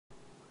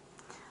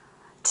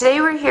Today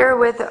we're here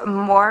with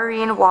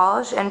Maureen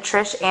Walsh and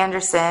Trish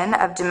Anderson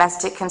of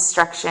Domestic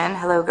Construction.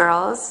 Hello,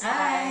 girls.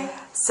 Hi.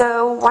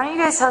 So why don't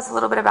you guys tell us a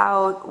little bit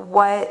about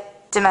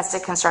what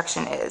domestic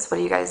construction is? What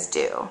do you guys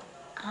do?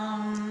 Do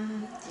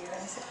you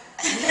guys?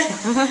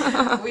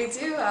 We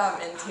do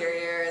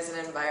interiors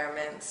and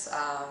environments,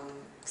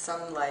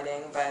 some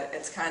lighting, but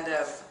it's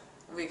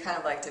we kind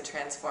of like to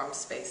transform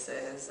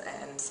spaces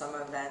and some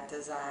event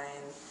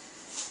design,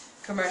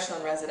 commercial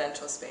and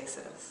residential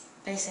spaces.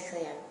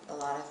 Basically, a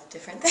lot of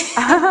different things.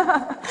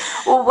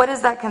 Well, what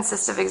does that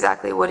consist of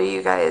exactly? What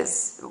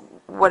does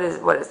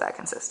that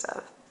consist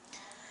of?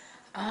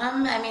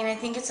 I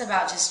think it's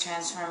about just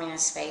transforming a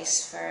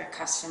space for a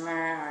customer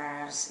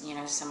or,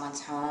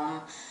 someone's home,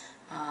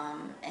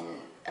 and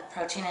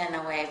approaching it in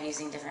a way of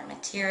using different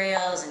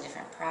materials and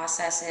different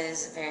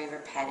processes, very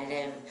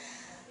repetitive,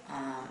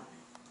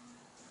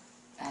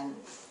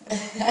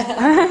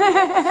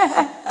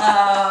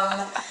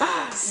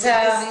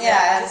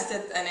 Just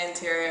did an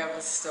interior of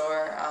a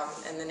store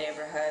in the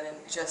neighborhood, and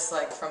just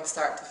like from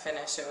start to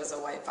finish, it was a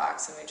white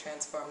box, and we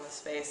transformed the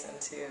space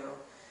into,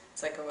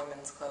 it's like a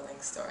women's clothing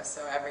store,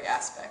 so every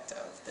aspect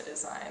of the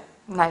design.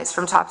 Nice,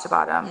 from top to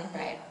bottom.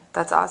 Right.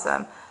 That's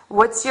awesome.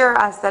 What's your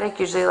aesthetic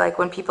usually like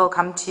when people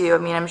come to you? I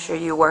mean, I'm sure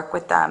you work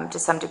with them to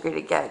some degree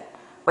to get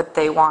what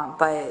they want,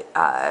 but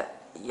I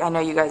know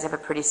you guys have a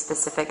pretty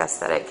specific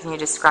aesthetic. Can you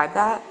describe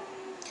that?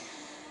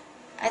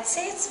 I'd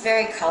say it's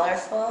very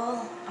colorful,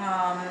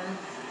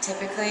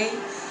 typically,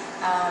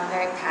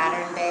 very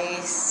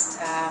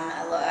pattern-based.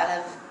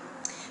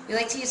 We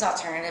like to use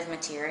alternative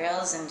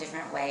materials in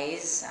different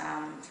ways.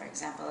 For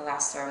example, the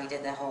last store we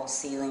did, the whole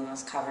ceiling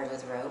was covered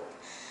with rope.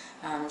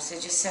 So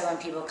just so when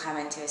people come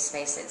into a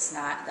space, it's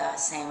not the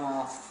same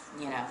old,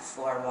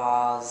 four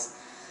walls,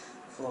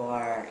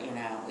 floor,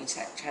 we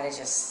try to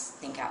just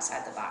think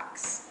outside the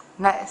box.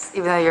 Nice,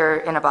 even though you're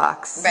in a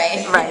box.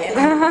 Right. Right.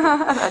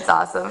 That's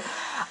awesome.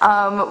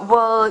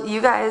 Well,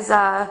 you guys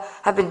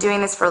have been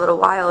doing this for a little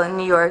while in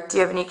New York. Do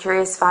you have any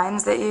curious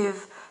finds that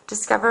you've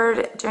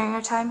discovered during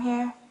your time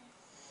here?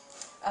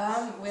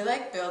 We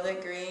like Build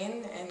It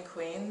Green in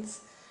Queens.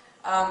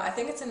 I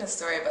think it's in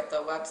Astoria, but the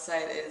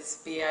website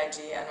is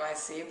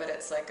BIG-NYC, but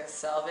it's like a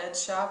salvage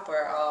shop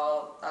where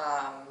all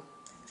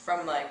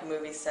from like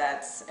movie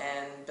sets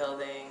and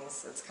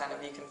buildings, it's kind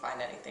of, you can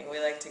find anything. We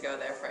like to go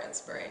there for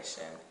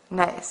inspiration.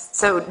 Nice.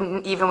 So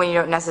even when you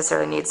don't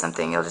necessarily need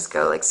something, you'll just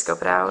go like scope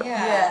it out?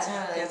 Yeah,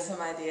 totally. Get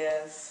some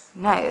ideas.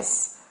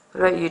 Nice.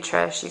 What about you,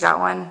 Trish? You got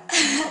one?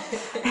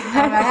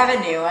 I have a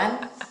new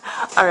one.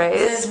 All right.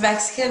 It's this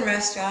Mexican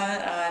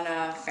restaurant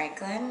on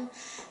Franklin,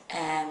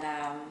 and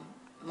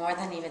more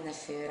than even the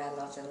food, I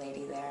love the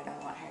lady there, and I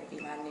want her to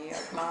be my New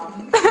York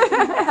mom.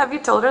 Have you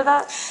told her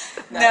that?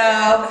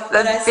 No.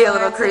 That'd be a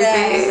little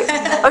creepy.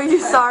 Oh, you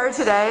saw her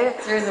today?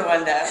 Through the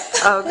window.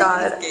 Oh,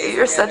 God.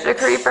 You're such a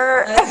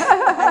creeper.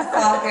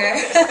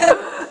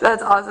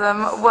 That's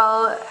awesome.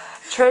 Well,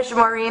 Trish,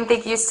 Maureen,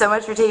 thank you so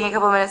much for taking a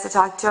couple minutes to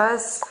talk to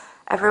us.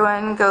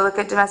 Everyone, go look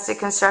at Domestic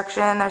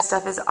Construction. Their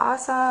stuff is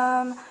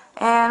awesome.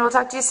 And we'll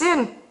talk to you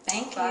soon.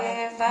 Thank you.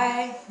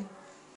 Bye.